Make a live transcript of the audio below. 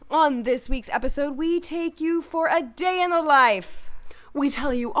On this week's episode, we take you for a day in the life. We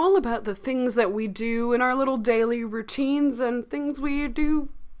tell you all about the things that we do in our little daily routines and things we do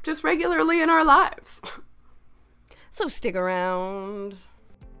just regularly in our lives. So stick around.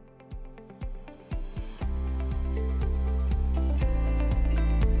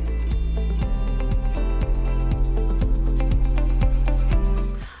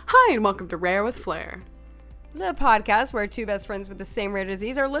 Hi, and welcome to Rare with Flair, The podcast where two best friends with the same rare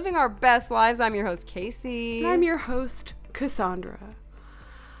disease are living our best lives. I'm your host, Casey. and I'm your host, Cassandra.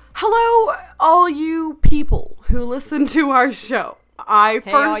 Hello, all you people who listen to our show. Hey,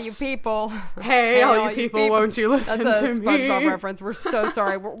 all you people. Hey, all you people, won't you listen to me? That's a SpongeBob reference. We're so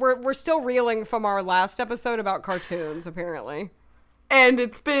sorry. We're still reeling from our last episode about cartoons, apparently. And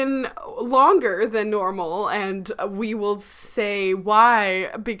it's been longer than normal, and we will say why,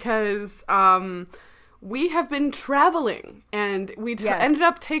 because we have been traveling, and we ended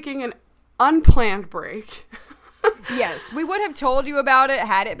up taking an unplanned break. Yes, we would have told you about it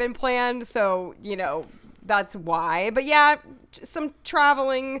had it been planned, so, that's why. But yeah, some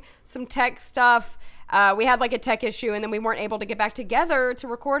traveling, some tech stuff. We had like a tech issue, and then we weren't able to get back together to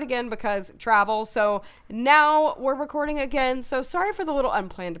record again because travel. So now we're recording again. So sorry for the little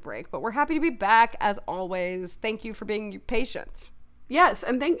unplanned break, but we're happy to be back as always. Thank you for being patient. Yes,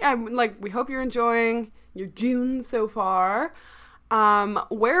 and we hope you're enjoying your June so far.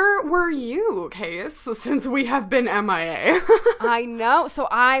 Where were you, Case, since we have been MIA? I know. So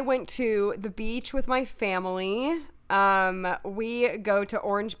I went to the beach with my family. We go to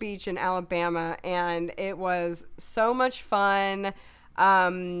Orange Beach in Alabama, and it was so much fun.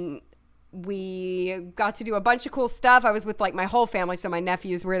 We got to do a bunch of cool stuff. I was with my whole family, so my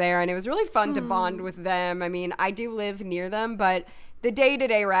nephews were there, and it was really fun to bond with them. I mean, I do live near them, but the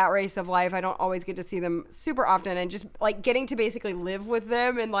day-to-day rat race of life, I don't always get to see them super often, and just getting to basically live with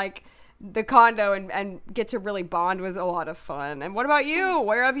them and the condo and get to really bond was a lot of fun. And what about you?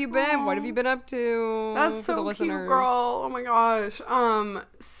 Where have you been? Aww. What have you been up to? That's so cute, girl. Oh my gosh.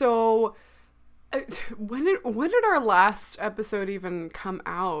 So when did our last episode even come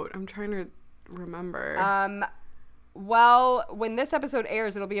out? I'm trying to remember. Well, when this episode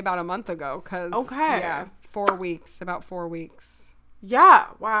airs, it'll be about a month ago. Yeah, 4 weeks. About 4 weeks. Yeah.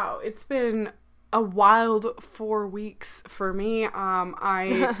 Wow. It's been a wild 4 weeks for me.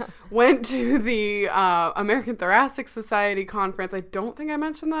 I went to the American Thoracic Society conference. I don't think I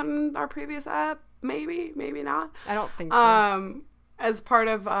mentioned that in our previous app. Maybe not. I don't think so. As part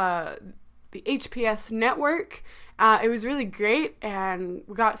of the HPS network. It was really great, and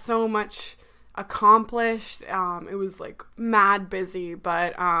we got so much accomplished. It was mad busy,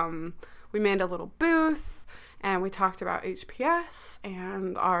 but we made a little booth. And we talked about HPS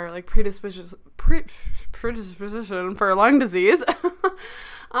and our predisposition for lung disease.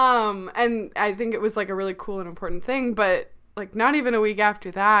 And I think it was a really cool and important thing. But not even a week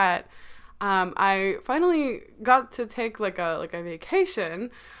after that, I finally got to take a vacation.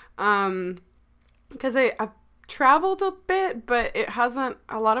 Because I've traveled a bit, but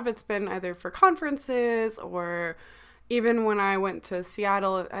a lot of it's been either for conferences or even when I went to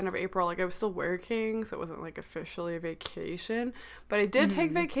Seattle at the end of April, I was still working, so it wasn't officially a vacation. But I did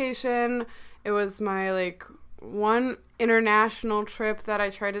take vacation. It was my one international trip that I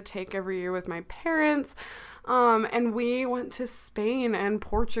try to take every year with my parents. And we went to Spain and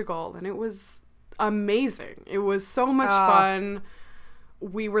Portugal, and it was amazing. It was so much fun.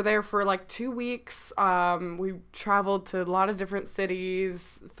 We were there for 2 weeks. We traveled to a lot of different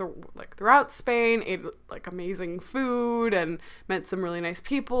cities throughout Spain, ate amazing food and met some really nice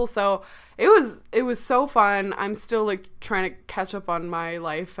people. So it was so fun. I'm still trying to catch up on my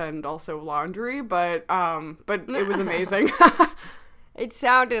life and also laundry, but it was amazing. It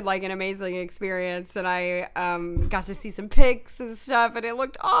sounded like an amazing experience, and I got to see some pics and stuff, and it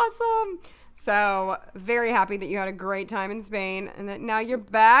looked awesome. So, very happy that you had a great time in Spain and that now you're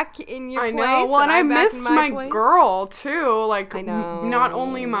back in your place. I know. Well, and I missed my girl, too. I know. Not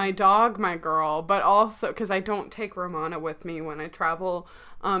only my dog, my girl, but also because I don't take Romana with me when I travel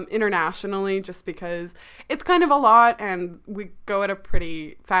internationally, just because it's kind of a lot and we go at a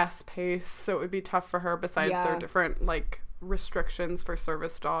pretty fast pace. So, it would be tough for her besides their different, restrictions for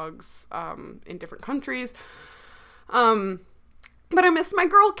service dogs in different countries. But I missed my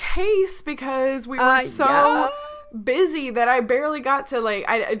girl Case because we were so busy that I barely got to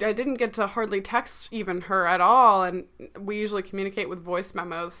I didn't get to hardly text even her at all, and we usually communicate with voice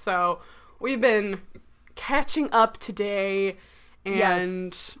memos, so we've been catching up today,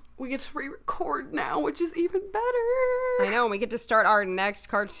 and we get to re-record now, which is even better. I know. We get to start our next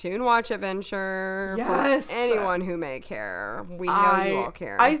cartoon watch adventure. Yes. For anyone who may care. We know you all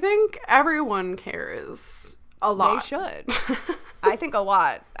care. I think everyone cares a lot. They should. I think a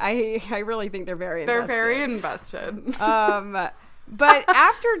lot. I really think they're very invested. They're very invested. But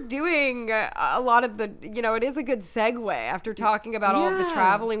after doing a lot of the, it is a good segue after talking about all of the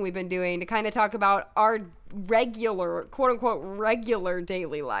traveling we've been doing to kind of talk about our regular, quote unquote, regular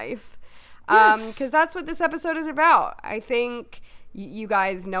daily life. Because that's what this episode is about. I think you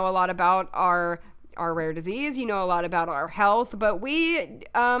guys know a lot about our rare disease. You know a lot about our health, but we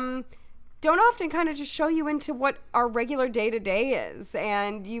don't often kind of just show you into what our regular day-to-day is.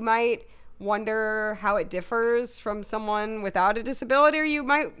 And you might wonder how it differs from someone without a disability, or you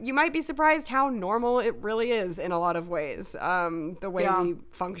might be surprised how normal it really is in a lot of ways, the way we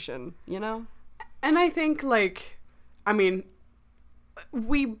function, And I think,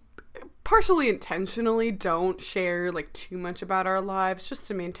 we partially intentionally don't share, too much about our lives just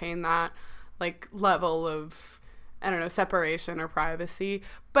to maintain that, level of, I don't know, separation or privacy.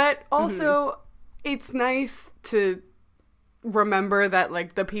 But also, it's nice to remember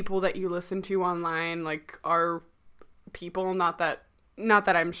that, the people that you listen to online, are people, not that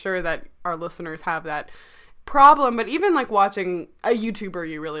I'm sure that our listeners have that problem, but even, watching a YouTuber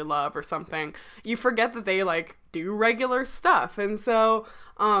you really love or something, you forget that they, do regular stuff. And so,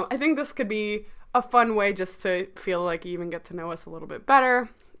 I think this could be a fun way just to feel like you even get to know us a little bit better.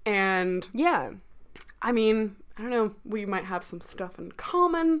 And, I mean, I don't know, we might have some stuff in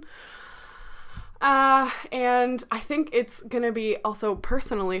common. And I think it's going to be also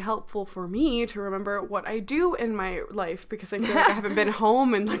personally helpful for me to remember what I do in my life, because I feel like I haven't been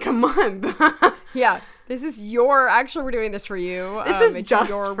home in a month. This is actually we're doing this for you. This is just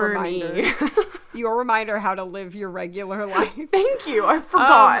for reminder. me. It's your reminder how to live your regular life. Thank you. I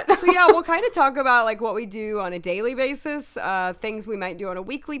forgot. We'll kind of talk about what we do on a daily basis, things we might do on a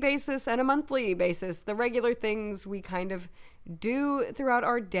weekly basis and a monthly basis, the regular things we kind of do throughout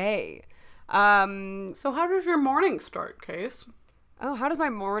our day. So how does your morning start, Case? Oh, how does my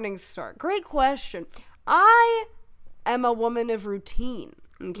morning start? Great question. I am a woman of routine.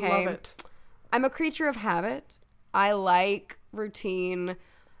 Okay. Love it. I'm a creature of habit. I like routine.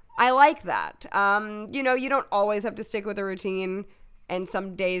 I like that. You don't always have to stick with a routine, and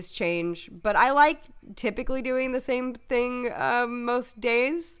some days change, but I like typically doing the same thing most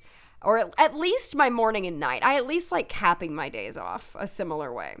days. Or at least my morning and night. I at least like capping my days off a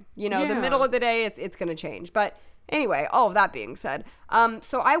similar way. The middle of the day, it's going to change. But anyway, all of that being said,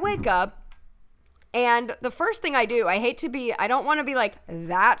 so I wake up, and the first thing I do, I don't want to be like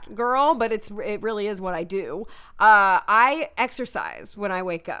that girl, but it really is what I do. I exercise when I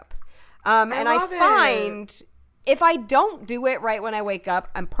wake up. And I find if I don't do it right when I wake up,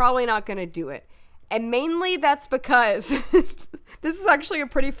 I'm probably not going to do it. And mainly that's because this is actually a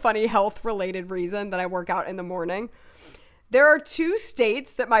pretty funny health-related reason that I work out in the morning. There are two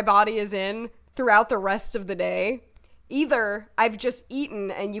states that my body is in throughout the rest of the day. Either I've just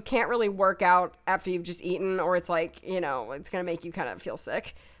eaten and you can't really work out after you've just eaten, or it's it's going to make you kind of feel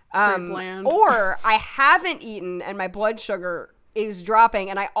sick. Or I haven't eaten and my blood sugar is dropping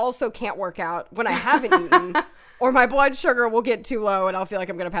and I also can't work out when I haven't eaten, or my blood sugar will get too low and I'll feel like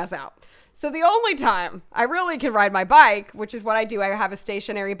I'm going to pass out. So the only time I really can ride my bike, which is what I do, I have a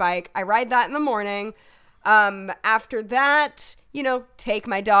stationary bike. I ride that in the morning. After that, take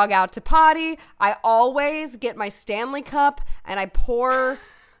my dog out to potty. I always get my Stanley cup and I pour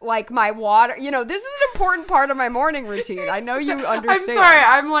my water. This is an important part of my morning routine. I know you understand.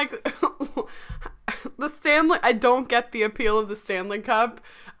 I'm sorry. The Stanley, I don't get the appeal of the Stanley cup.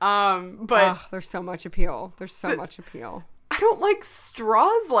 But there's so much appeal. I don't like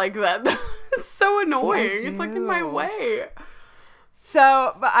straws like that. That's so annoying. It's in my way.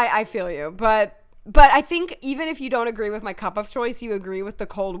 So, but I feel you. But I think even if you don't agree with my cup of choice, you agree with the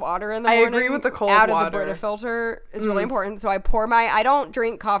cold water in the morning. I agree with the cold water. Out of the Brita filter is really important. So I don't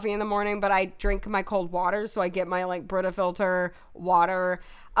drink coffee in the morning, but I drink my cold water. So I get my Brita filter water.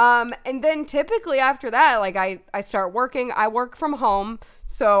 And then typically after that, I start working. I work from home,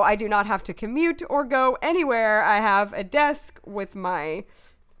 so I do not have to commute or go anywhere. I have a desk with my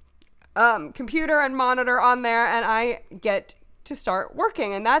computer and monitor on there, and I get to start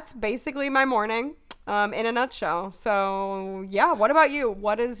working. And that's basically my morning in a nutshell. So yeah, what about you?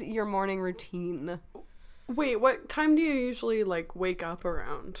 What is your morning routine? Wait, what time do you usually wake up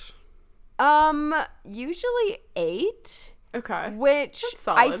around? Usually 8. Okay. Which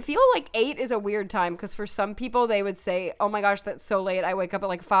I feel 8 is a weird time, because for some people they would say, oh my gosh, that's so late. I wake up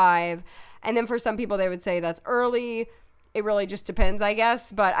at 5. And then for some people they would say that's early. it really just depends, I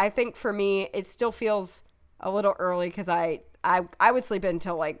guess. But I think for me, it still feels a little early because I would sleep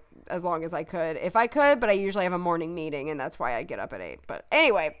until like as long as I could if I could, but I usually have a morning meeting and that's why I get up at 8. But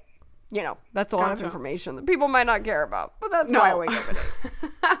anyway, you know, that's a lot of information that people might not care about, but that's why I wake up at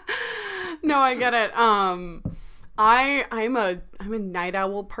 8. No, I get it. I'm a night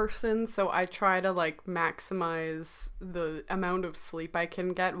owl person, so I try to like maximize the amount of sleep I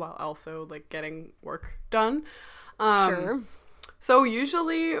can get while also like getting work done. Sure. So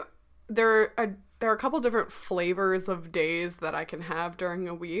usually there are a couple different flavors of days that I can have during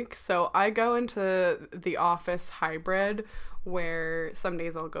a week. So I go into the office hybrid where some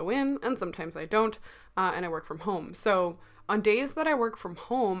days I'll go in and sometimes I don't, and I work from home. So on days that I work from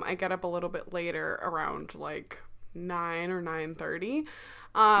home, I get up a little bit later, around like 9 or 9:30.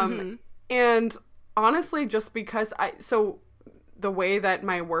 And honestly, just because the way that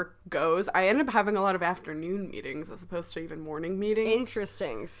my work goes, I end up having a lot of afternoon meetings as opposed to even morning meetings.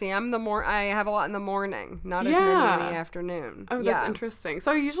 Interesting. See, I have a lot in the morning, not as many in the afternoon. Oh, that's interesting.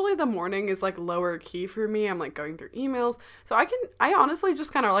 So usually the morning is like lower key for me. I'm like going through emails. So I honestly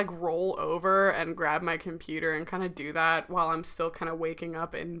just kind of like roll over and grab my computer and kind of do that while I'm still kind of waking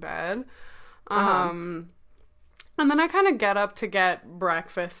up in bed. And then I kind of get up to get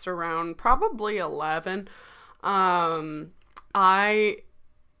breakfast around probably 11. I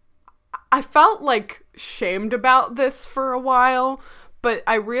felt like shamed about this for a while, but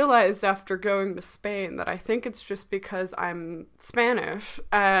I realized after going to Spain that I think it's just because I'm Spanish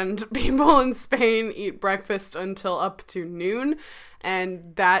and people in Spain eat breakfast until up to noon,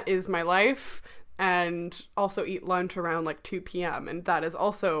 and that is my life. And also eat lunch around like 2 p.m. and that is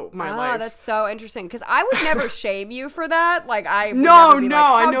also my life. That's so interesting because I would never shame you for that. Like I would no, never be like,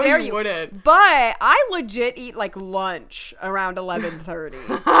 how I know dare you wouldn't. But I legit eat like lunch around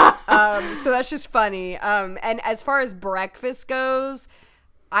 11:30. So that's just funny. And as far as breakfast goes,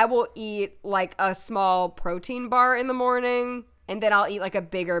 I will eat like a small protein bar in the morning. And then I'll eat like a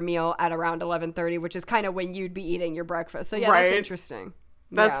bigger meal at around 11:30, which is kind of when you'd be eating your breakfast. So yeah, that's interesting.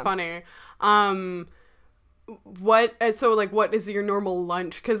 That's funny. What is your normal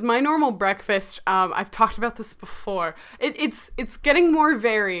lunch? Because my normal breakfast, I've talked about this before. It's getting more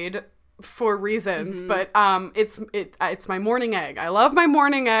varied for reasons, but it's my morning egg. I love my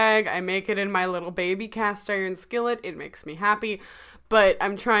morning egg. I make it in my little baby cast iron skillet. It makes me happy, but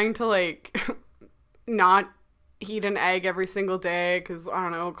I'm trying to like not eat an egg every single day because I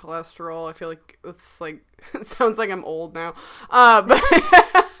don't know, cholesterol. I feel like it's like it sounds like I'm old now, but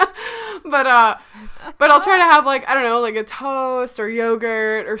I'll try to have like I don't know, like a toast or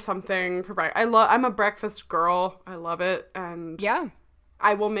yogurt or something for breakfast. I'm a breakfast girl. I love it, and yeah,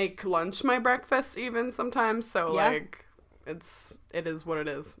 I will make lunch my breakfast even sometimes. So like it is what it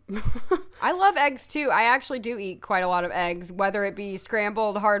is. I love eggs too. I actually do eat quite a lot of eggs, whether it be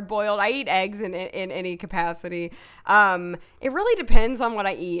scrambled, hard boiled. I eat eggs in any capacity. It really depends on what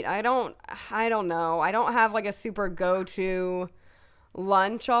I eat. I don't know. I don't have like a super go-to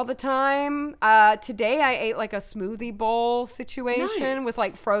lunch all the time. Today I ate like a smoothie bowl situation with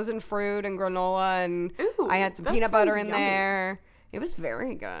like frozen fruit and granola, and I had some peanut butter in there. It was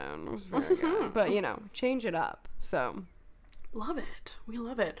very good. Good. But you know, change it up. So love it. We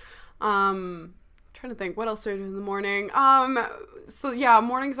love it. Trying to think, what else do I do in the morning? So yeah,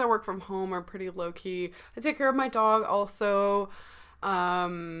 mornings I work from home are pretty low key. I take care of my dog also.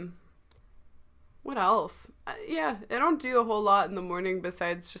 What else? I don't do a whole lot in the morning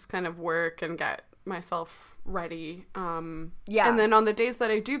besides just kind of work and get myself ready. And then on the days that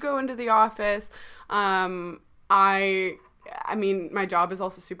I do go into the office, I mean, my job is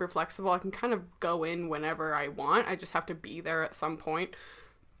also super flexible. I can kind of go in whenever I want. I just have to be there at some point.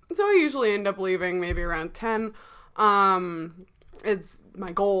 So I usually end up leaving maybe around 10. It's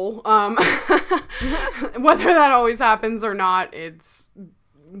my goal. Whether that always happens or not,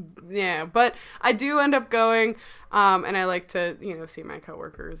 but I do end up going, and I like to, see my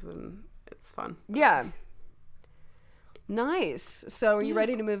coworkers, and it's fun. Yeah. Nice. So are you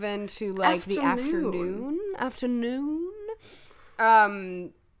ready to move into like the afternoon?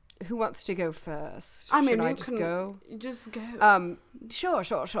 Who wants to go first? I mean, Should I just go? Just go. Sure.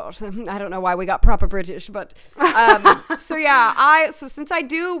 I don't know why we got proper British, but so since I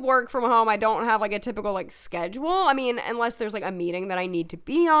do work from home, I don't have like a typical like schedule. I mean, unless there's like a meeting that I need to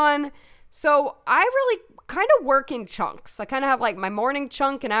be on. So I really kind of work in chunks. I kind of have like my morning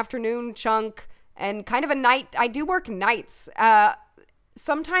chunk, an afternoon chunk, and kind of a night. I do work nights,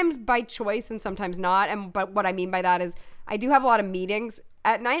 sometimes by choice and sometimes not. But what I mean by that is I do have a lot of meetings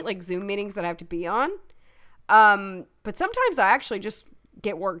at night, like Zoom meetings that I have to be on. But sometimes I actually just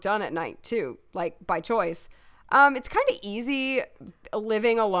get work done at night too, like by choice. It's kind of easy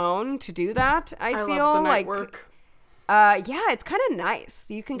living alone to do that. I feel love the night like work. yeah, it's kind of nice.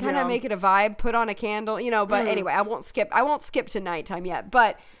 You can kind of make it a vibe, put on a candle, but anyway, I won't skip to nighttime yet.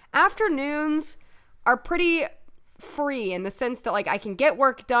 But afternoons are pretty free in the sense that like I can get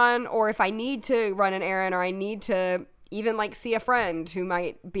work done, or if I need to run an errand, or I need to even like see a friend who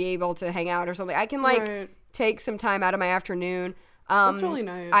might be able to hang out or something, I can like take some time out of my afternoon. That's really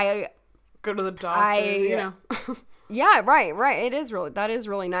nice. I go to the doctor, Yeah, right. That is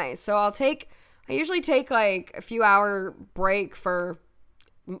really nice. So I usually take like a few hour break for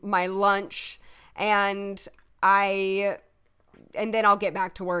my lunch, and then I'll get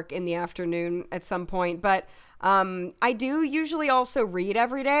back to work in the afternoon at some point. But I do usually also read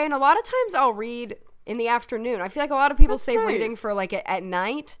every day, and a lot of times I'll read in the afternoon. I feel like a lot of people save reading for like at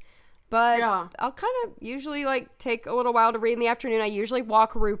night, but I'll kind of usually like take a little while to read in the afternoon. I usually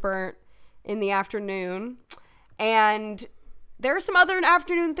walk Rupert in the afternoon, and there are some other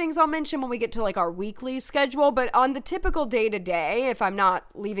afternoon things I'll mention when we get to like our weekly schedule, but on the typical day-to-day, if I'm not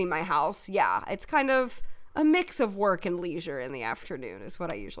leaving my house, it's kind of a mix of work and leisure in the afternoon is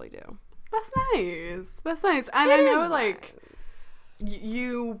what I usually do. That's nice. And I know like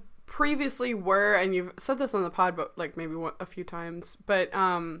you previously were, and you've said this on the pod, but like maybe a few times, but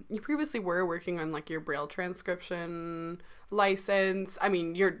you previously were working on like your Braille transcription license. I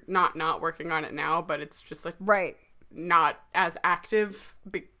mean, you're not working on it now, but it's just like not as active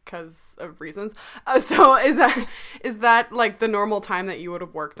because of reasons. So is that like the normal time that you would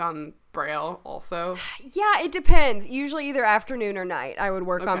have worked on Braille also? Yeah, it depends. Usually either afternoon or night I would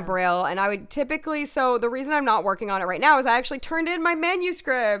work on Braille, and I would typically, so the reason I'm not working on it right now is I actually turned in my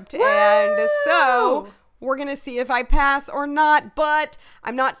manuscript. Woo! And so we're going to see if I pass or not, but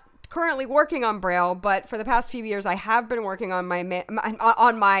I'm not currently working on Braille, but for the past few years I have been working on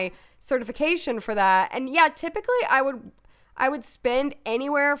my certification for that. And yeah, typically I would spend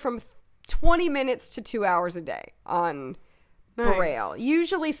anywhere from 20 minutes to 2 hours a day on Braille.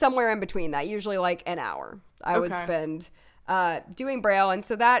 Usually somewhere in between that. Usually like an hour I would spend doing Braille. And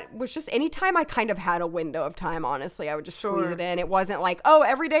so that was just anytime I kind of had a window of time, honestly, I would just squeeze it in. It wasn't like,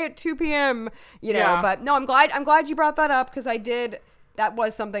 every day at 2 p.m., but no, I'm glad you brought that up, because that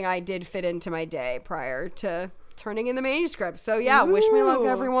was something I did fit into my day prior to turning in the manuscript. So yeah, wish me luck,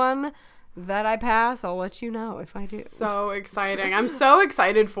 everyone. That I pass, I'll let you know if I do. So exciting. I'm so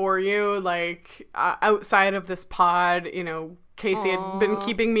excited for you. Like outside of this pod, Casey had been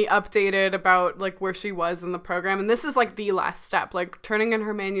keeping me updated about like where she was in the program, and this is like the last step. Like turning in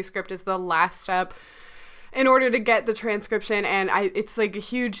her manuscript is the last step in order to get the transcription, and it's like a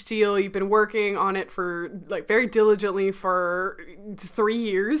huge deal. You've been working on it for like very diligently for 3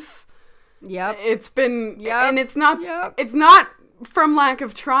 years. Yep. It's been and it's not from lack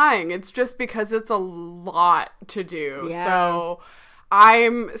of trying. It's just because it's a lot to do. Yeah. So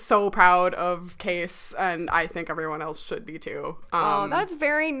I'm so proud of Case, and I think everyone else should be too. That's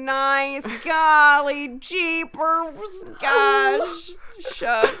very nice. Golly jeepers. Gosh.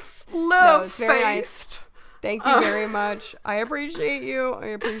 Shucks. Love very nice. Thank you very much. I appreciate you. I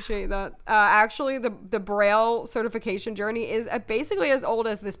appreciate that. Actually, the Braille certification journey is basically as old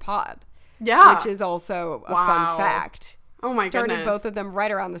as this pod. Yeah. Which is also a fun fact. Oh my goodness. Started both of them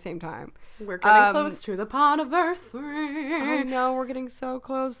right around the same time. We're getting close to the podiversary. I know, we're getting so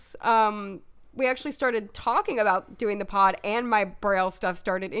close. We actually started talking about doing the pod, and my Braille stuff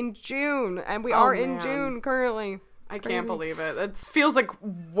started in June, and we are in June currently. I can't believe it. It feels like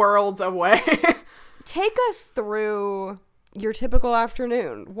worlds away. Take us through your typical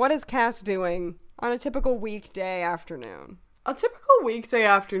afternoon. What is Cass doing on a typical weekday afternoon? A typical weekday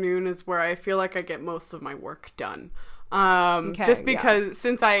afternoon is where I feel like I get most of my work done. Just because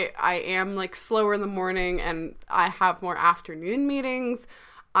since I am like slower in the morning and I have more afternoon meetings,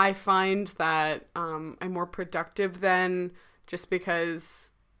 I find that I'm more productive then, just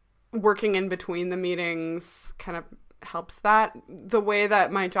because working in between the meetings kind of helps that. The way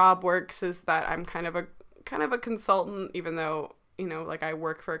that my job works is that I'm kind of a consultant, even though, like I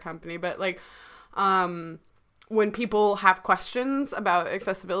work for a company, but like when people have questions about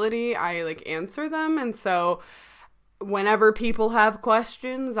accessibility, I like answer them. And so whenever people have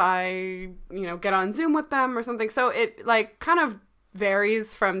questions, I, get on Zoom with them or something. So it like kind of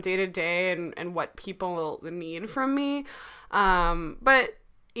varies from day to day and what people need from me. But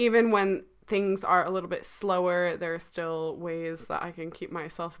even when things are a little bit slower, there are still ways that I can keep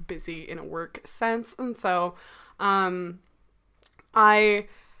myself busy in a work sense. And so I'm trying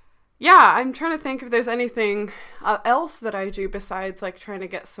to think if there's anything else that I do besides like trying to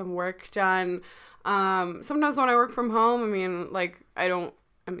get some work done. Sometimes when I work from home, I mean, like I don't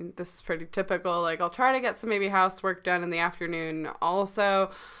I mean, this is pretty typical. Like, I'll try to get some maybe housework done in the afternoon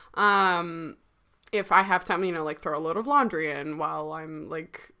also. If I have time, you know, like throw a load of laundry in while I'm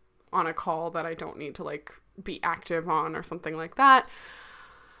like on a call that I don't need to like be active on or something like that.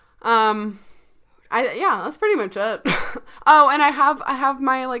 That's pretty much it. Oh, and I have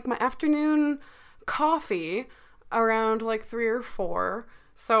my like my afternoon coffee around like 3 or 4.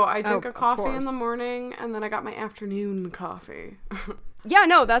 So I drink a coffee in the morning, and then I got my afternoon coffee. Yeah,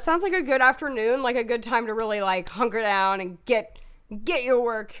 no, that sounds like a good afternoon, like a good time to really like hunker down and get your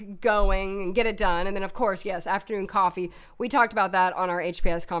work going and get it done. And then, of course, yes, afternoon coffee. We talked about that on our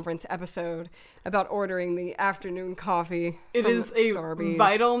HPS conference episode about ordering the afternoon coffee. It is a Starbucks.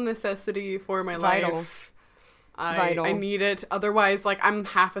 vital necessity for my life. I need it. Otherwise, like, I'm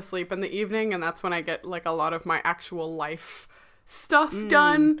half asleep in the evening, and that's when I get like a lot of my actual life stuff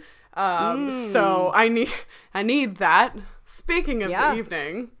done. So I need that. Speaking of the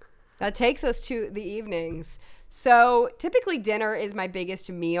evening. That takes us to the evenings. So typically dinner is my biggest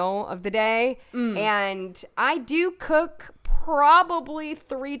meal of the day. And I do cook probably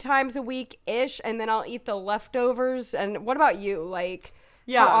 3 times a week-ish, and then I'll eat the leftovers. And what about you? Like,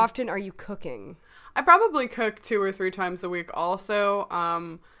 how often are you cooking? I probably cook 2 or 3 times a week also.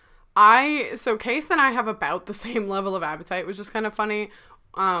 So Case and I have about the same level of appetite, which is kind of funny.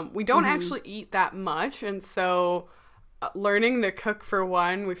 We don't actually eat that much, and so learning to cook for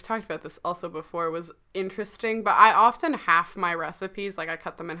one, we've talked about this also before, was interesting, but I often half my recipes, like I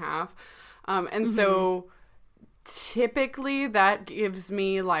cut them in half. So typically that gives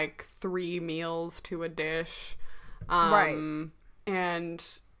me like 3 meals to a dish. Right. And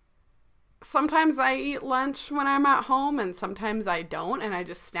sometimes I eat lunch when I'm at home, and sometimes I don't, and I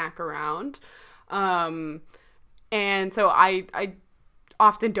just snack around. And so I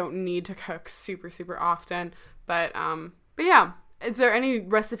often don't need to cook super, super often. But yeah. Is there any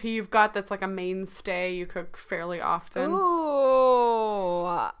recipe you've got that's like a mainstay you cook fairly often? Ooh,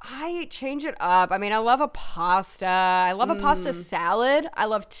 I change it up. I mean, I love a pasta. I love a pasta salad. I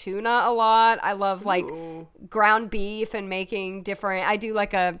love tuna a lot. I love like ground beef and making different. I do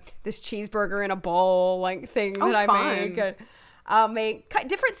like this cheeseburger in a bowl like thing that I make. I'll make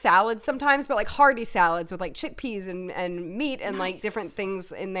different salads sometimes, but like hearty salads with like chickpeas and meat and like different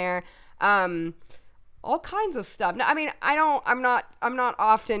things in there. All kinds of stuff. No, I mean, I'm not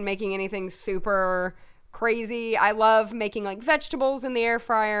often making anything super crazy. I love making like vegetables in the air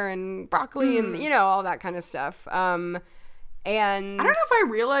fryer and broccoli and, you know, all that kind of stuff. And I don't know if I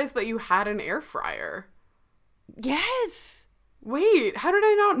realized that you had an air fryer. Yes. Wait, how did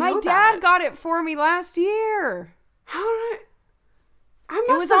I not know that? My dad got it for me last year. How did I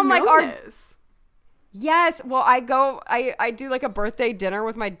must have known this. Yes. Well, I do like a birthday dinner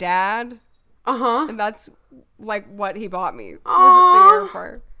with my dad. And that's like what he bought me. Was the air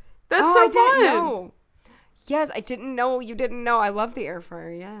fryer. That's so fun. I didn't know. Yes, I didn't know. You didn't know. I love the air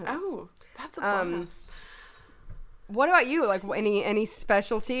fryer. Yes. Oh, that's a blast. What about you? Like any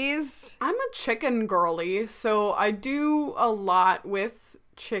specialties? I'm a chicken girly, so I do a lot with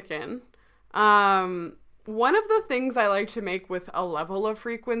chicken. One of the things I like to make with a level of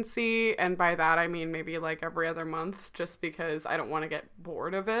frequency, and by that I mean maybe like every other month, just because I don't want to get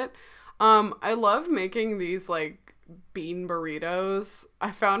bored of it. I love making these like bean burritos.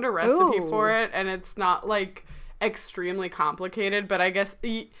 I found a recipe for it, and it's not like extremely complicated, but I guess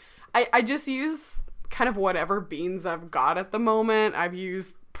I just use kind of whatever beans I've got at the moment. I've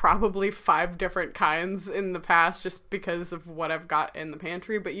used probably 5 different kinds in the past just because of what I've got in the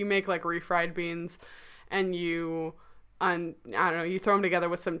pantry, but you make like refried beans, and you throw them together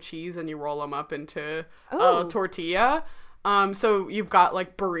with some cheese, and you roll them up into a tortilla. So you've got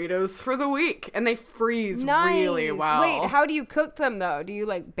like burritos for the week, and they freeze really well. Wait, how do you cook them though? Do you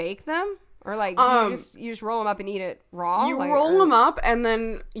like bake them, or like do you just roll them up and eat it raw? You roll them up, and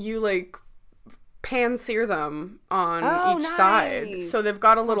then you like pan sear them on each side, so they've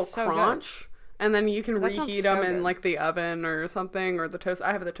got a little crunch. And then you can reheat them in like the oven or something, or the toast.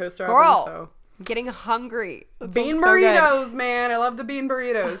 I have the toaster oven, so. Getting hungry. Bean burritos, man. I love the bean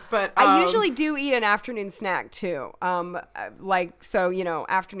burritos. But I usually do eat an afternoon snack too. Afternoon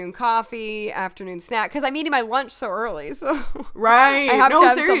coffee, afternoon snack, because I'm eating my lunch so early. So right. I have to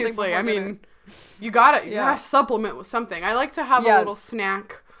have seriously. I mean, you gotta supplement with something. I like to have a little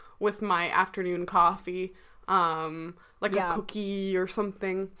snack with my afternoon coffee, like a cookie or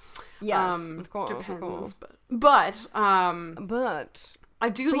something. Yes, of course. But I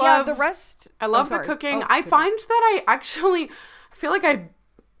do love the rest. I love the cooking. I find that I feel like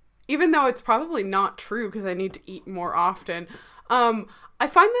even though it's probably not true because I need to eat more often, I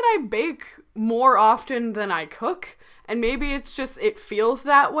find that I bake more often than I cook. And maybe it's just, it feels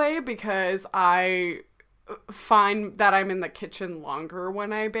that way because I find that I'm in the kitchen longer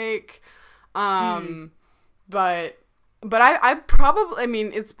when I bake. But I probably, I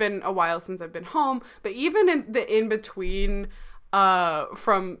mean, it's been a while since I've been home, but even in the in-between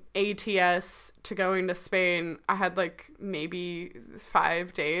from ATS to going to Spain, I had like maybe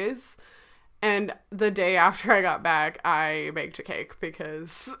 5 days. And the day after I got back, I baked a cake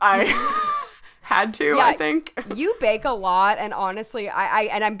because I had to, I think. You bake a lot, and honestly,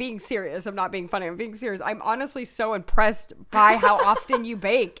 and I'm being serious. I'm not being funny. I'm being serious. I'm honestly so impressed by how often you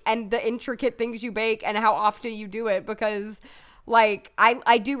bake and the intricate things you bake and how often you do it because, like,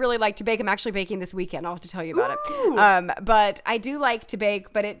 I do really like to bake. I'm actually baking this weekend. I'll have to tell you about it. But I do like to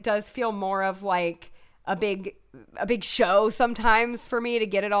bake, but it does feel more of like a big show sometimes for me to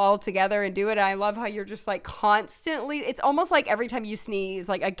get it all together and do it. And I love how you're just like constantly, it's almost like every time you sneeze,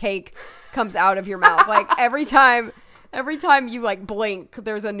 like a cake comes out of your mouth. Like every time you like blink,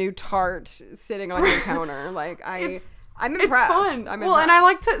 there's a new tart sitting on your counter. Like I'm impressed. It's fun. I'm well, impressed. and I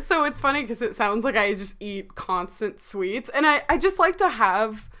like to, so it's funny because it sounds like I just eat constant sweets. And I just like to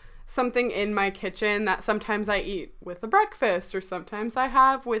have something in my kitchen that sometimes I eat with a breakfast or sometimes I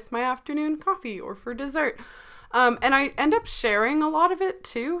have with my afternoon coffee or for dessert. And I end up sharing a lot of it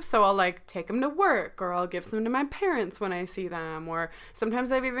too. So I'll like take them to work or I'll give some to my parents when I see them. Or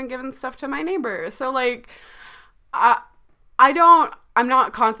sometimes I've even given stuff to my neighbors. So like, I'm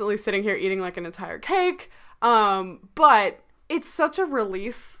not constantly sitting here eating like an entire cake. But it's such a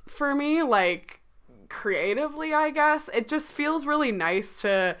release for me, like creatively, I guess. It just feels really nice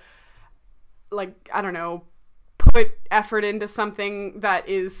to like, I don't know, put effort into something that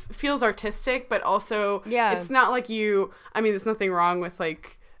feels artistic, but also it's not like there's nothing wrong with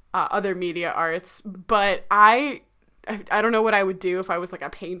like other media arts, but I don't know what I would do if I was like a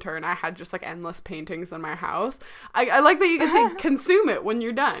painter and I had just like endless paintings in my house. I like that you get to consume it when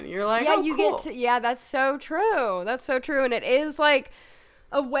you're done. You're like, cool. That's so true. That's so true. And it is like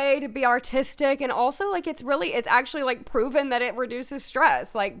a way to be artistic, and also like it's actually like proven that it reduces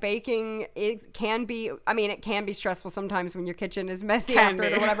stress. Like baking, it can be stressful sometimes when your kitchen is messy after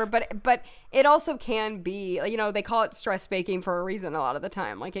it or whatever, but it also can be, you know, they call it stress baking for a reason a lot of the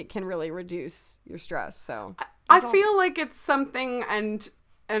time. Like it can really reduce your stress. So I feel like it's something, and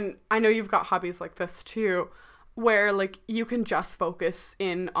I know you've got hobbies like this too, where like you can just focus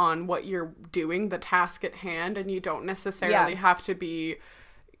in on what you're doing, the task at hand, and you don't necessarily have to be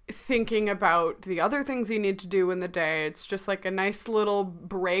thinking about the other things you need to do in the day. It's just like a nice little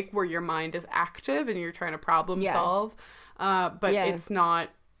break where your mind is active and you're trying to problem solve. But it's not,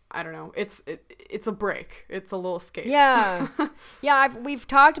 I don't know. It's a break. It's a little escape. Yeah. We've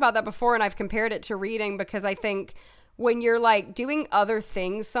talked about that before, and I've compared it to reading because I think when you're like doing other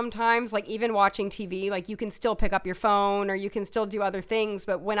things sometimes, like even watching TV, like you can still pick up your phone or you can still do other things.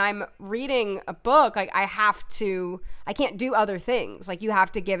 But when I'm reading a book, like I can't do other things. Like you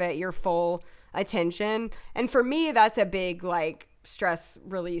have to give it your full attention. And for me, that's a big like stress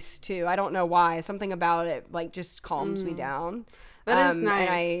release too. I don't know why. Something about it like just calms me down. That is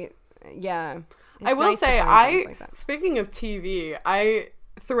nice. And I will say, speaking of TV,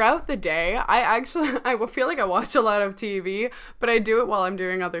 throughout the day, I feel like I watch a lot of TV, but I do it while I'm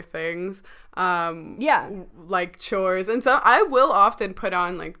doing other things, like chores. And so I will often put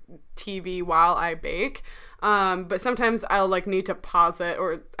on like TV while I bake, but sometimes I'll like need to pause it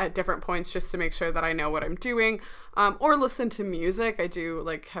or at different points just to make sure that I know what I'm doing, or listen to music. I do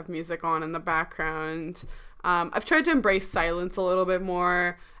like have music on in the background. I've tried to embrace silence a little bit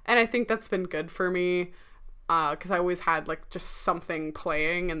more, and I think that's been good for me. Because I always had like just something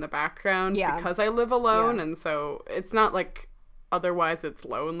playing in the background because I live alone, and so it's not like otherwise it's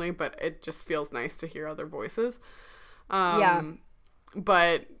lonely, but it just feels nice to hear other voices.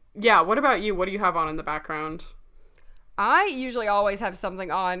 But yeah, what about you? What do you have on in the background? I usually always have something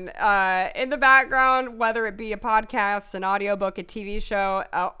on in the background, whether it be a podcast, an audiobook, a TV show,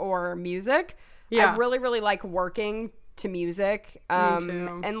 or music. I really, really like working to music,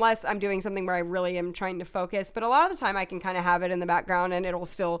 unless I'm doing something where I really am trying to focus, but a lot of the time I can kind of have it in the background and it'll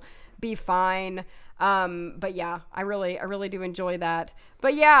still be fine. But yeah, I really do enjoy that.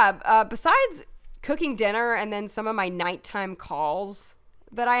 But yeah, besides cooking dinner and then some of my nighttime calls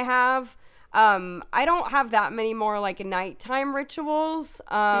that I have, I don't have that many more like nighttime rituals.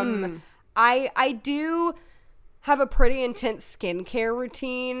 I do have a pretty intense skincare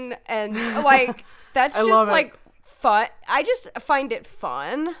routine, and like that's just like fun. I just find it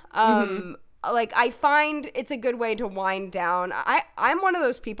fun. Like I find it's a good way to wind down. I'm one of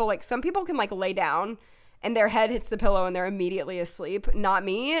those people, like some people can like lay down and their head hits the pillow and they're immediately asleep. Not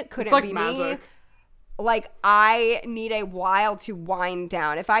me. It couldn't like be magic. me. Like, I need a while to wind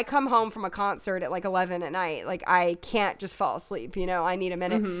down. If I come home from a concert at like 11 at night, like, I can't just fall asleep, you know? I need a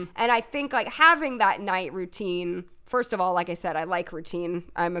minute. And I think, like, having that night routine, first of all, like I said, I like routine.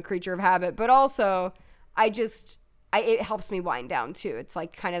 I'm a creature of habit. But also, it helps me wind down, too. It's,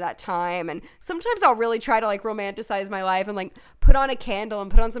 like, kind of that time. And sometimes I'll really try to, like, romanticize my life and, like, put on a candle and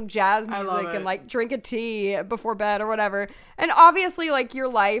put on some jazz music and, like, drink a tea before bed or whatever. And obviously, like, your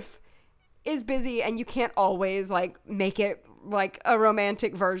life is busy and you can't always like make it like a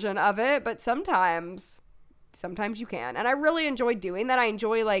romantic version of it, but sometimes you can. And I really enjoy doing that. I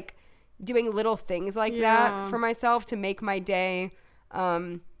enjoy like doing little things like that for myself to make my day,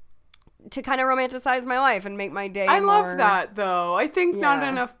 to kind of romanticize my life and make my day love that though. I think not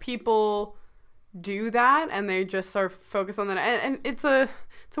enough people do that, and they just sort of focus on that, and it's a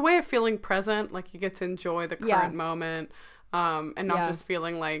way of feeling present. Like, you get to enjoy the current moment. And not just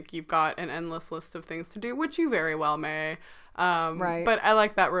feeling like you've got an endless list of things to do, which you very well may. Right. But I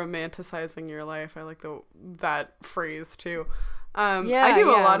like that romanticizing your life. I like that phrase too. I do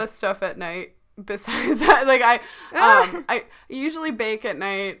a lot of stuff at night besides that. Like, I usually bake at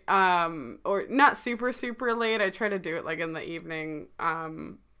night, or not super, super late. I try to do it like in the evening,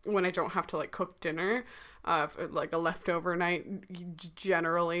 when I don't have to like cook dinner, like a leftover night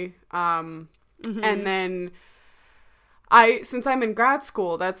generally. And then since I'm in grad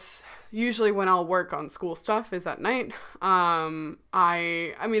school, that's usually when I'll work on school stuff, is at night. I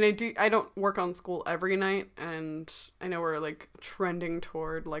don't work on school every night, and I know we're like trending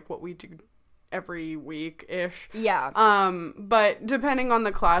toward like what we do every week-ish. Yeah. But depending on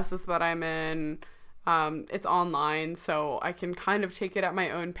the classes that I'm in, it's online, so I can kind of take it at my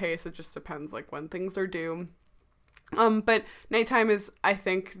own pace. It just depends like when things are due. But nighttime is, I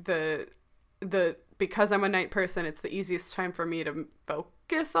think, because I'm a night person, it's the easiest time for me to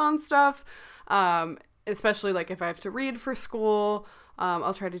focus on stuff, especially like if I have to read for school.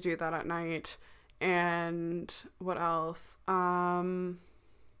 I'll try to do that at night. And what else? And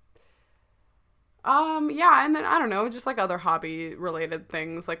then I don't know, just like other hobby related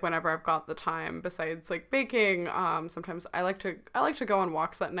things, like whenever I've got the time, besides like baking. Sometimes I like to go on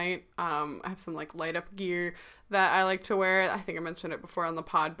walks at night. I have some like light up gear that I like to wear. I think I mentioned it before on the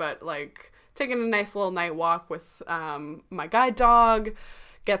pod, but like taking a nice little night walk with my guide dog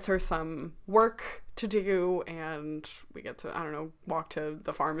gets her some work to do, and we get to, I don't know, walk to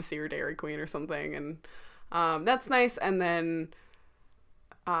the pharmacy or Dairy Queen or something, and that's nice. And then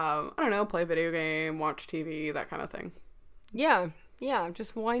I don't know, play a video game, watch TV, that kind of thing. Yeah,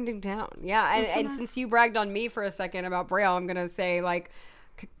 just winding down. Yeah, and since you bragged on me for a second about Braille, I'm gonna say, like,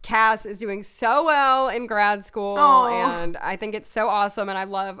 Cass is doing so well in grad school. Aww. And I think it's so awesome, and I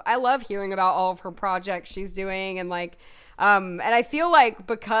love hearing about all of her projects she's doing, and like and I feel like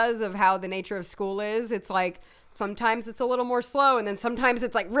because of how the nature of school is, it's like sometimes it's a little more slow, and then sometimes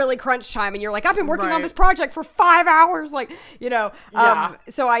it's like really crunch time and you're like, I've been working on this project for 5 hours, like, you know.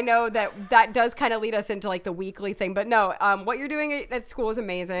 So I know that does kind of lead us into like the weekly thing, but no, what you're doing at school is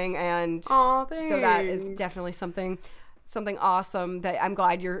amazing, and so that is definitely something awesome that I'm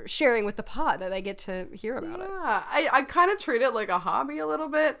glad you're sharing with the pod, that they get to hear about it. Yeah, I kind of treat it like a hobby a little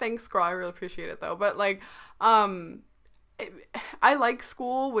bit. Thanks, girl. I really appreciate it though. But like, I like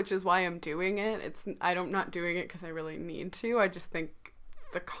school, which is why I'm doing it. I'm not doing it because I really need to. I just think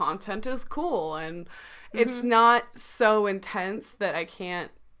the content is cool, and it's not so intense that I can't,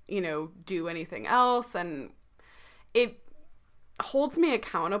 do anything else, and it holds me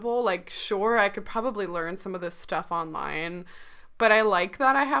accountable. Like, sure, I could probably learn some of this stuff online, but I like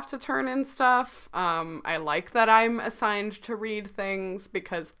that I have to turn in stuff. I like that I'm assigned to read things,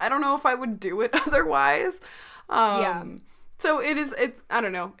 because I don't know if I would do it otherwise. So it's I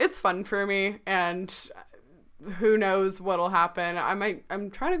don't know, it's fun for me, and who knows what'll happen. I'm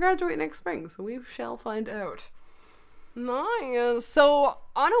trying to graduate next spring, so we shall find out. Nice. So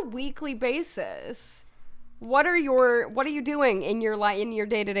on a weekly basis, what are you doing in your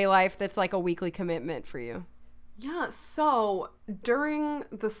day-to-day life that's like a weekly commitment for you? Yeah, so during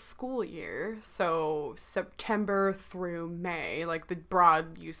the school year, so September through May, like the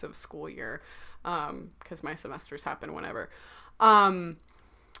broad use of school year, because my semesters happen whenever, I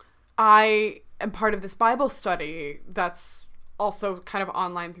am part of this Bible study that's also kind of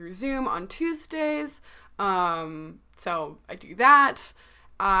online through Zoom on Tuesdays. So I do that.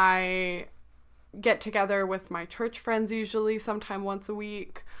 I get together with my church friends usually sometime once a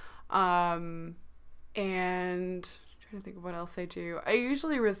week. And I'm trying to think of what else I do. I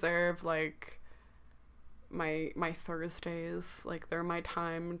usually reserve like my Thursdays. Like, they're my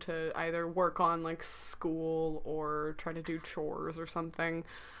time to either work on like school or try to do chores or something.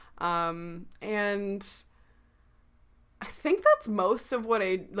 And I think that's most of what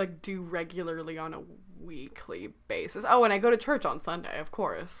I like do regularly on a weekly basis. Oh, and I go to church on Sunday, of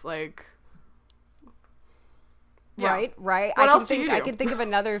course. Like, yeah. Right. What else do you do? I can think of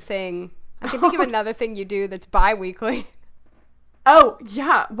another thing. I can think of another thing you do that's bi-weekly. Oh,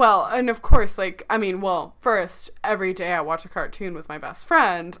 yeah. Well, and of course, like, I mean, well, first, every day I watch a cartoon with my best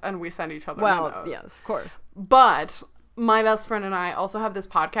friend, and we send each other memos. Yes, of course. But my best friend and I also have this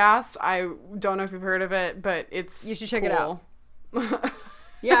podcast. I don't know if you've heard of it, but it's You should check it cool. out.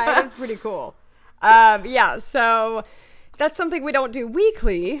 Yeah, it is pretty cool. Yeah, so that's something we don't do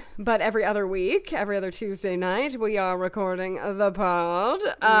weekly, but every other week, every other Tuesday night, we are recording the pod.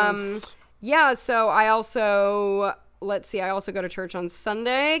 Yeah, so I also go to church on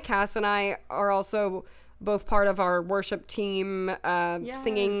Sunday. Cass and I are also both part of our worship team,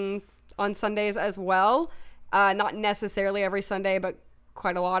 singing on Sundays as well. Not necessarily every Sunday, but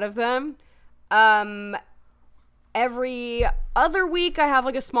quite a lot of them. Every other week, I have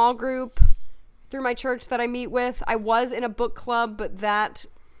like a small group through my church that I meet with. I was in a book club, but that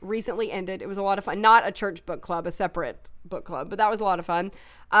recently ended. It was a lot of fun. Not a church book club, a separate book club, but that was a lot of fun.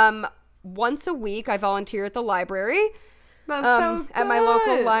 Once a week, I volunteer at the library. That's so good. At my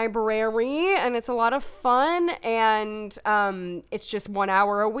local library, and it's a lot of fun, and it's just 1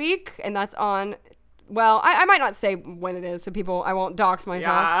 hour a week, and that's on, well, I might not say when it is, so I won't dox myself.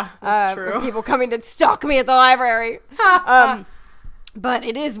 Yeah, that's true. People coming to stalk me at the library. But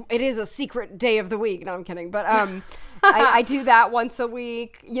it is a secret day of the week. No, I'm kidding. But I do that once a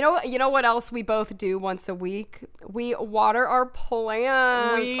week. You know what else we both do once a week? We water our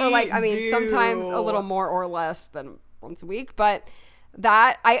plants. Sometimes a little more or less than once a week. But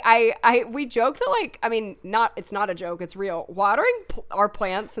that we joke that, like, I mean, it's not a joke, it's real. Watering our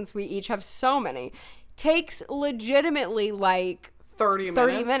plants, since we each have so many, takes legitimately like 30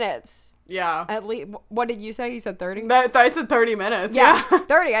 minutes. Yeah. At least, what did you say? You said 30? I said 30 minutes. Yeah,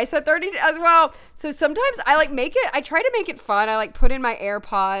 30. I said 30 as well. So sometimes I try to make it fun. I like put in my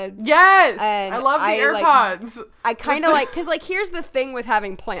AirPods. Yes. And I love the AirPods. I kind of like, because like, here's the thing with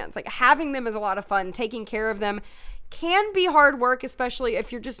having plants. Like, having them is a lot of fun. Taking care of them can be hard work, especially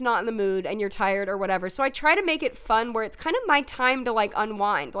if you're just not in the mood and you're tired or whatever. So I try to make it fun where it's kind of my time to like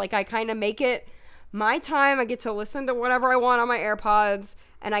unwind. Like, I kind of make it my time. I get to listen to whatever I want on my AirPods.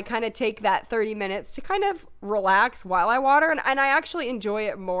 And I kind of take that 30 minutes to kind of relax while I water. And I actually enjoy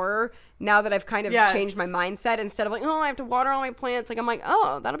it more now that I've kind of changed my mindset. Instead of like, oh, I have to water all my plants. Like, I'm like,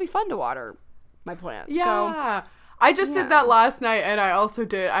 oh, that'll be fun to water my plants. Yeah. So, I just did that last night, and I also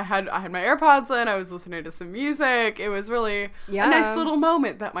did. I had my AirPods in. I was listening to some music. It was really a nice little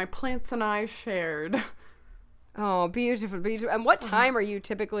moment that my plants and I shared. Oh, beautiful, beautiful. And what time are you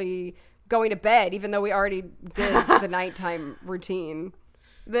typically going to bed, even though we already did the nighttime routine?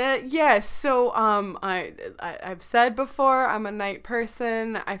 So I've said before, I'm a night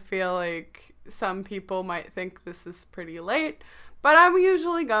person. I feel like some people might think this is pretty late, but I'm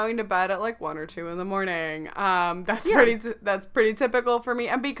usually going to bed at like 1 or 2 in the morning. That's pretty typical for me.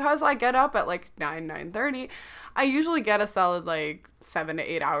 And because I get up at like 9:30, I usually get a solid like 7 to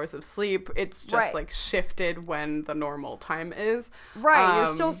 8 hours of sleep. It's just like shifted when the normal time is. Right.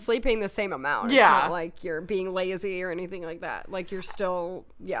 You're still sleeping the same amount. Yeah. It's not like you're being lazy or anything like that. Like, you're still,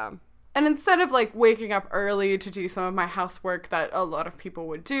 And instead of like waking up early to do some of my housework that a lot of people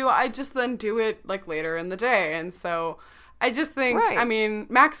would do, I just then do it like later in the day. And so I just think, I mean,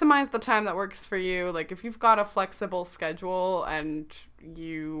 maximize the time that works for you. Like, if you've got a flexible schedule and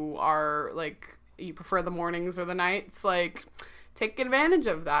you are like, you prefer the mornings or the nights, like, take advantage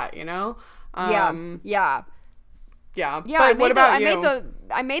of that, you know? Yeah. But what about you?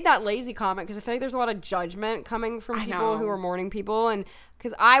 I made that lazy comment because I feel like there's a lot of judgment coming from people who are morning people, and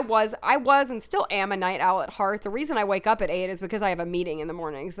because I was and still am a night owl at heart. The reason I wake up at 8 is because I have a meeting in the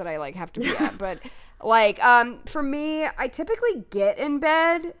mornings that I like have to be at. But like, for me, I typically get in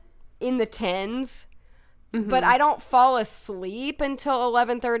bed in the 10s, but I don't fall asleep until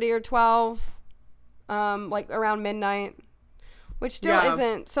 11:30 or 12, like around midnight. Which still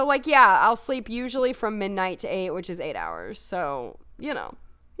isn't. So, like, I'll sleep usually from midnight to 8, which is 8 hours. So, you know.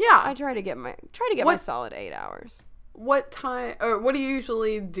 Yeah. I try to get my solid 8 hours. What time, or what do you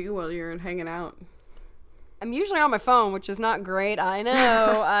usually do while you're hanging out? I'm usually on my phone, which is not great. I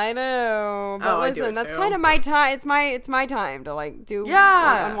know. But listen, that's kind of my time. It's my time to, like, do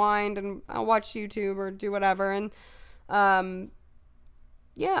like, unwind, and I'll watch YouTube or do whatever. And,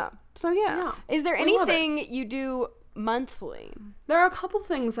 So, Is there anything you do monthly? There are a couple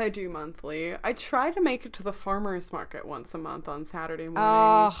things I do monthly. I try to make it to the farmer's market once a month on Saturday mornings.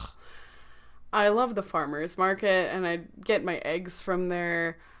 Oh, I love the farmer's market, and I get my eggs from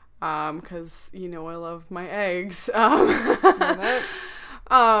there because, I love my eggs. love it.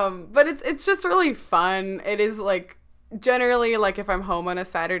 But it's just really fun. It is, like, generally, like, if I'm home on a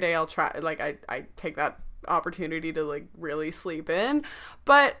Saturday, I'll try, like, I take that opportunity to, like, really sleep in.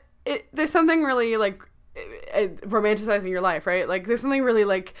 But there's something really, like, romanticizing your life, right? Like, there's something really,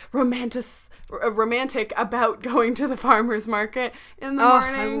 like, romantic about going to the farmer's market in the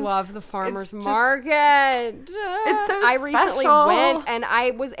morning. I love the farmer's market. It's so I recently special. went, and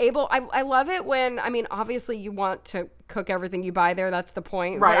I was able, I love it when, I mean, obviously you want to cook everything you buy there. That's the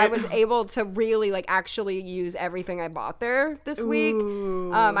point. Right. But I was able to really, like, actually use everything I bought there this week.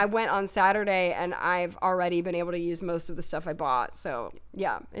 Ooh. I went on Saturday, and I've already been able to use most of the stuff I bought. So,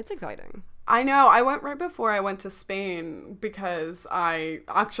 yeah, it's exciting. I know. I went right before I went to Spain because I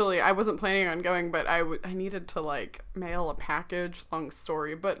wasn't planning on going, but I needed to, like, mail a package. Long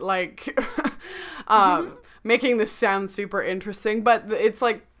story, but, like, making this sound super interesting. But it's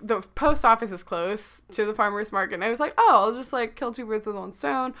like the post office is close to the farmer's market, and I was like, oh, I'll just, like, kill two birds with one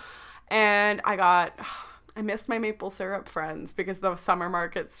stone. And I missed my maple syrup friends because the summer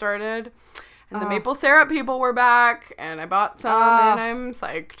market started, and the maple syrup people were back, and I bought some, and I'm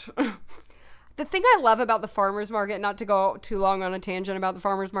psyched. The thing I love about the farmer's market, not to go too long on a tangent about the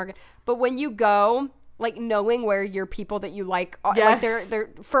farmer's market, but when you go, like, knowing where your people that you like, Yes. like they're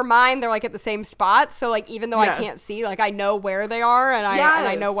for mine, they're like at the same spot. So, like, even though Yes. I can't see, like, I know where they are, and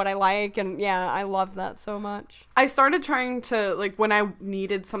I know what I like, and yeah, I love that so much. I started trying to, like, when I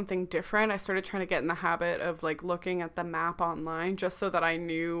needed something different, I started trying to get in the habit of, like, looking at the map online just so that I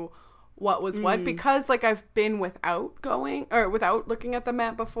knew what was what, because, like, I've been without looking at the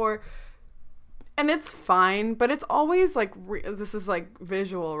map before. And it's fine, but it's always, like, this is, like,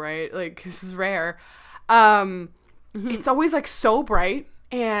 visual, right? Like, this is rare. It's always, like, so bright.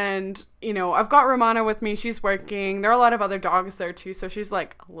 And, I've got Romana with me. She's working. There are a lot of other dogs there, too. So she's,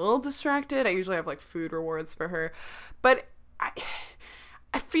 like, a little distracted. I usually have, like, food rewards for her. But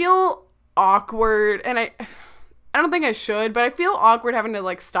I feel awkward. And I don't think I should, but I feel awkward having to,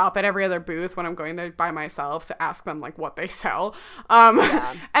 like, stop at every other booth when I'm going there by myself to ask them, like, what they sell.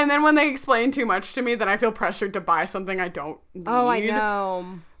 Yeah. And then when they explain too much to me, then I feel pressured to buy something I don't need. Oh, I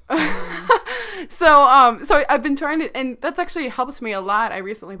know. So I've been trying to, and that's actually helped me a lot. I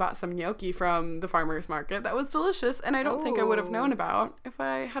recently bought some gnocchi from the farmer's market. That was delicious, and I don't think I would have known about if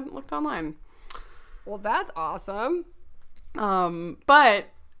I hadn't looked online. Well, that's awesome. But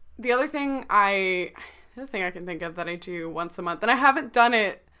the other thing I can think of that I do once a month, and I haven't done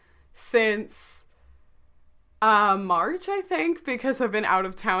it since March, I think, because I've been out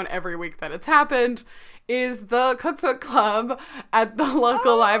of town every week that it's happened, is the cookbook club at the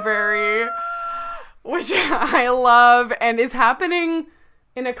local library, which I love, and is happening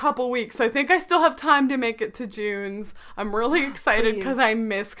in a couple weeks. So I think I still have time to make it to June's. I'm really excited because I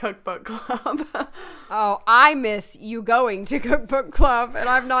miss cookbook club. Oh, I miss you going to cookbook club, and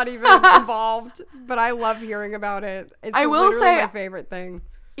I'm not even involved, but I love hearing about it. It's literally my favorite thing.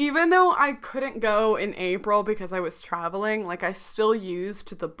 Even though I couldn't go in April because I was traveling, like, I still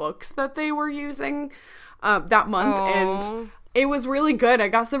used the books that they were using that month. Aww. And it was really good. I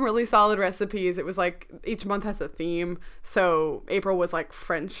got some really solid recipes. It was like each month has a theme. So April was like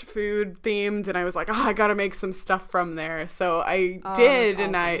French food themed, and I was like, oh, I gotta make some stuff from there. So I did,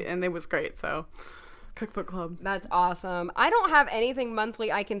 awesome. and it was great. So cookbook club. That's awesome. I don't have anything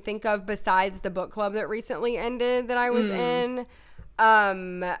monthly I can think of besides the book club that recently ended that I was in.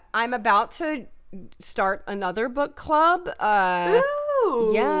 I'm about to start another book club.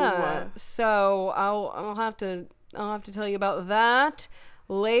 Ooh. Yeah. So I'll have to tell you about that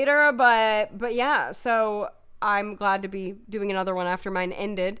later, but yeah, so I'm glad to be doing another one after mine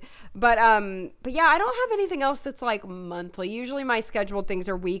ended. But yeah, I don't have anything else that's like monthly. Usually my scheduled things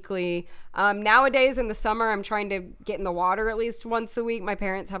are weekly. Nowadays in the summer, I'm trying to get in the water at least once a week. My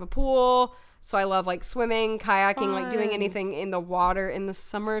parents have a pool, so I love like swimming, kayaking, like doing anything in the water in the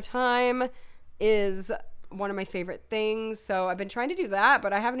summertime is one of my favorite things. So I've been trying to do that,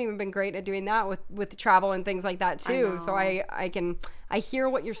 but I haven't even been great at doing that with travel and things like that too. So I hear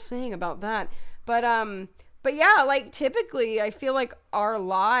what you're saying about that. But yeah, like typically I feel like our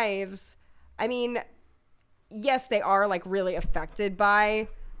lives, I mean, yes, they are like really affected by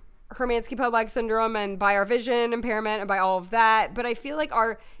Hermansky-Pudlak syndrome and by our vision impairment and by all of that. But I feel like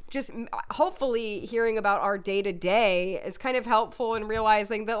hopefully hearing about our day to day is kind of helpful in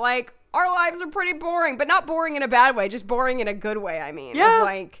realizing that like our lives are pretty boring, but not boring in a bad way, just boring in a good way. I mean, yeah, of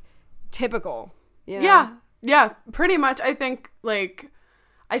like typical. You know? Yeah. Yeah, pretty much. I think, like,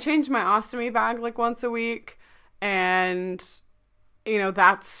 I change my ostomy bag, like, once a week, and, you know,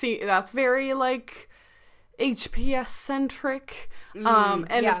 that's very, like, HPS-centric.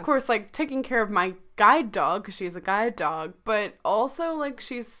 And, of course, like, taking care of my guide dog, because she's a guide dog, but also, like,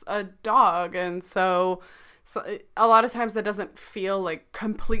 she's a dog, and so a lot of times that doesn't feel, like,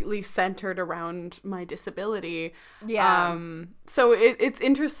 completely centered around my disability. Yeah. So it's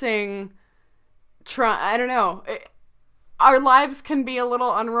interesting. I don't know. Our lives can be a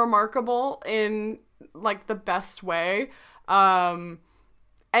little unremarkable in, like, the best way. And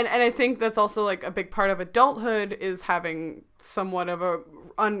I think that's also, like, a big part of adulthood is having somewhat of a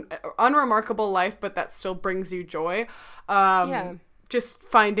unremarkable life, but that still brings you joy. Just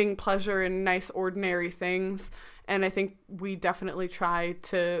finding pleasure in nice, ordinary things. And I think we definitely try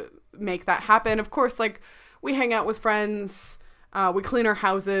to make that happen. Of course, like, we hang out with friends. We clean our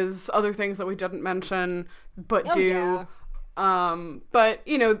houses, other things that we didn't mention, but do. Yeah. But,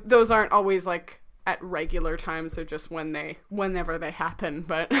 you know, those aren't always, like, at regular times. They're just whenever they happen.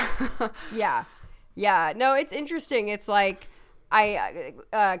 But Yeah. No, it's interesting. It's like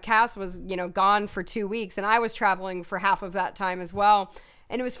Cass was, you know, gone for 2 weeks, and I was traveling for half of that time as well.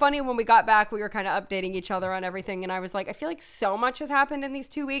 And it was funny when we got back, we were kind of updating each other on everything. And I was like, I feel like so much has happened in these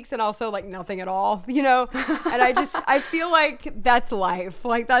 2 weeks, and also, like, nothing at all, you know? And I feel like that's life.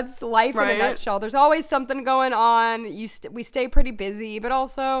 Like, that's life in a nutshell. There's always something going on. We stay pretty busy, but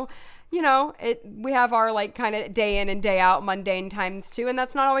also, you know, we have our, like, kind of day in and day out mundane times too. And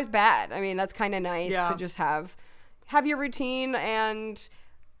that's not always bad. I mean, that's kind of nice to just have your routine. And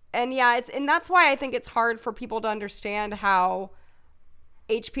yeah, and that's why I think it's hard for people to understand how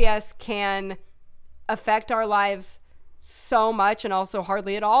HPS can affect our lives so much and also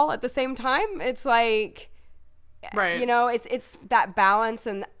hardly at all at the same time. It's like, you know, it's that balance.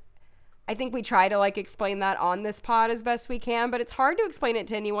 And I think we try to, like, explain that on this pod as best we can, but it's hard to explain it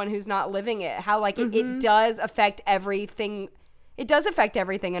to anyone who's not living it, how, like, it does affect everything. It does affect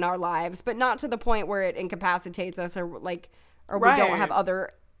everything in our lives, but not to the point where it incapacitates us or we don't have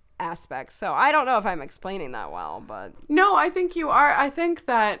other aspects. So I don't know if I'm explaining that well, but no, I think you are. I think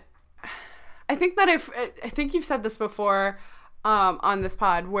you've said this before on this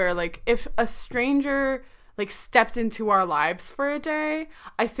pod, where, like, if a stranger, like, stepped into our lives for a day,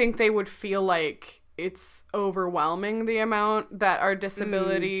 I think they would feel like it's overwhelming the amount that our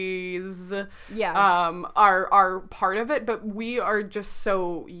disabilities are part of it. But we are just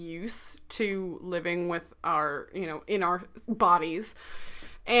so used to living with our, you know, in our bodies.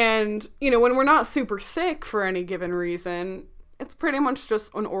 And, you know, when we're not super sick for any given reason, it's pretty much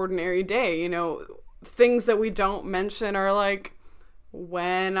just an ordinary day. You know, things that we don't mention are, like,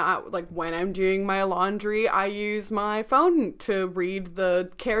 when I'm doing my laundry, I use my phone to read the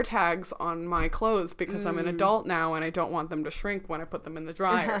care tags on my clothes because I'm an adult now and I don't want them to shrink when I put them in the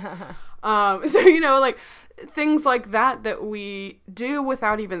dryer. So, you know, like, things like that we do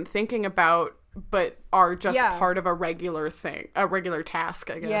without even thinking about, but are just part of a regular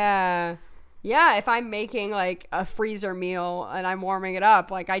task, I guess. Yeah, if I'm making, like, a freezer meal and I'm warming it up,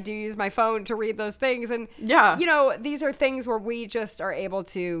 like, I do use my phone to read those things. And, you know, these are things where we just are able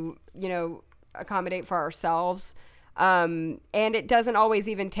to, you know, accommodate for ourselves. And it doesn't always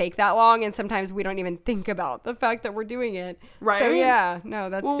even take that long. And sometimes we don't even think about the fact that we're doing it. Right. So, yeah,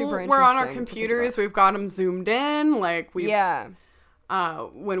 no, that's super interesting. We're on our computers. We've got them zoomed in. Like,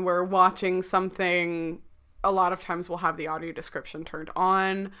 when we're watching something, a lot of times we'll have the audio description turned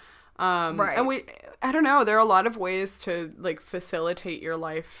on. And I don't know, there are a lot of ways to, like, facilitate your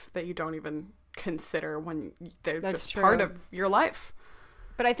life that you don't even consider when they're just part of your life.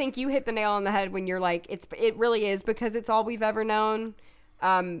 But I think you hit the nail on the head when you're like, it really is because it's all we've ever known,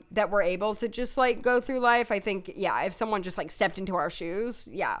 that we're able to just, like, go through life. I think, if someone just, like, stepped into our shoes,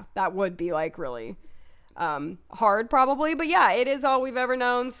 that would be, like, really hard probably. But yeah, it is all we've ever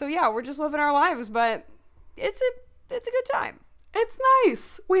known. So yeah, we're just living our lives, but it's a good time. It's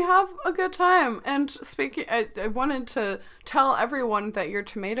nice. We have a good time. And speaking, I wanted to tell everyone that your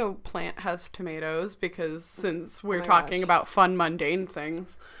tomato plant has tomatoes because since we're talking about fun, mundane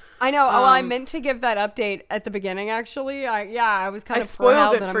things. I know. Well, I meant to give that update at the beginning, actually. I was kind of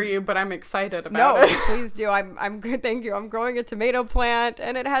spoiled it for you, but I'm excited about it. No, please do. I'm good. Thank you. I'm growing a tomato plant,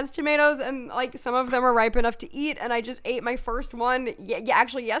 and it has tomatoes, and, like, some of them are ripe enough to eat. And I just ate my first one,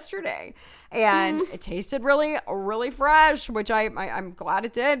 actually yesterday, and it tasted really, really fresh, which I'm glad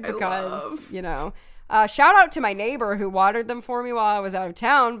it did because you know. Shout out to my neighbor who watered them for me while I was out of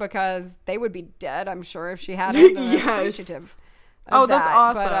town because they would be dead, I'm sure, if she hadn't. Yes. Appreciative. That's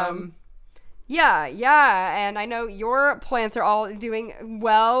awesome. But, yeah. And I know your plants are all doing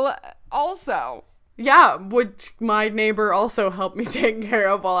well also. Yeah, which my neighbor also helped me take care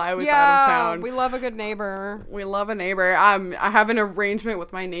of while I was out of town. We love a good neighbor. We love a neighbor. I have an arrangement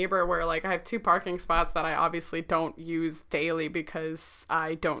with my neighbor where like I have 2 parking spots that I obviously don't use daily because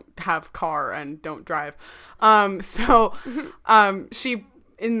I don't have car and don't drive. She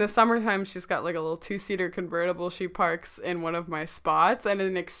in the summertime she's got like a little 2-seater convertible she parks in one of my spots, and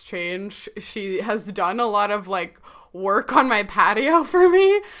in exchange she has done a lot of like work on my patio for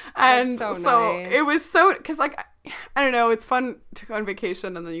me. And so nice. Nice. It was so, because like I don't know, it's fun to go on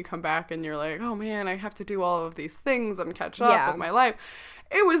vacation and then you come back and you're like, oh man, I have to do all of these things and catch up with my life.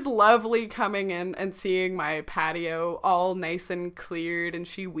 It was lovely coming in and seeing my patio all nice and cleared, and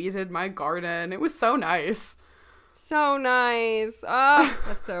she weeded my garden. It was so nice. So nice.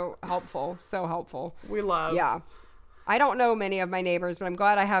 That's so helpful. So helpful. We love. Yeah. I don't know many of my neighbors, but I'm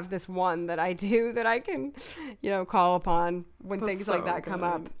glad I have this one that I do that I can, call upon when things like that come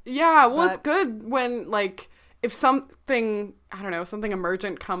up. Yeah, well, it's good when, like, if something, I don't know, something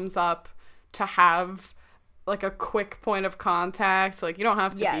emergent comes up, to have, like, a quick point of contact. Like, you don't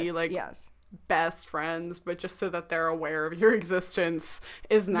have to be, like, best friends, but just so that they're aware of your existence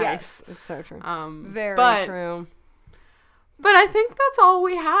is nice. Yes, it's so true. Very true. But I think that's all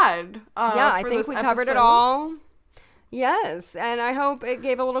we had. I think we covered it all. Yes, and I hope it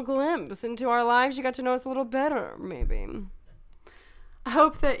gave a little glimpse into our lives. You got to know us a little better, maybe. I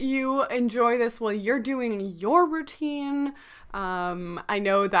hope that you enjoy this while you're doing your routine. I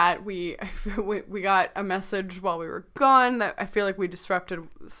know that we got a message while we were gone that I feel like we disrupted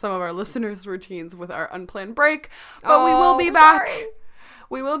some of our listeners' routines with our unplanned break, but we will be back. Sorry.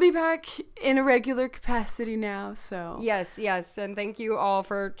 We will be back in a regular capacity now, so. Yes, and thank you all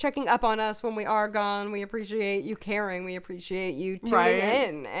for checking up on us when we are gone. We appreciate you caring. We appreciate you tuning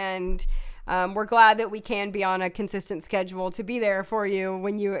in, and we're glad that we can be on a consistent schedule to be there for you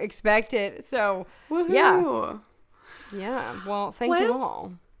when you expect it. So, woohoo. Yeah, well, thank you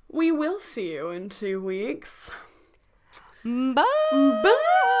all. We will see you in 2 weeks. Bye!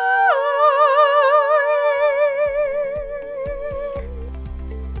 Bye!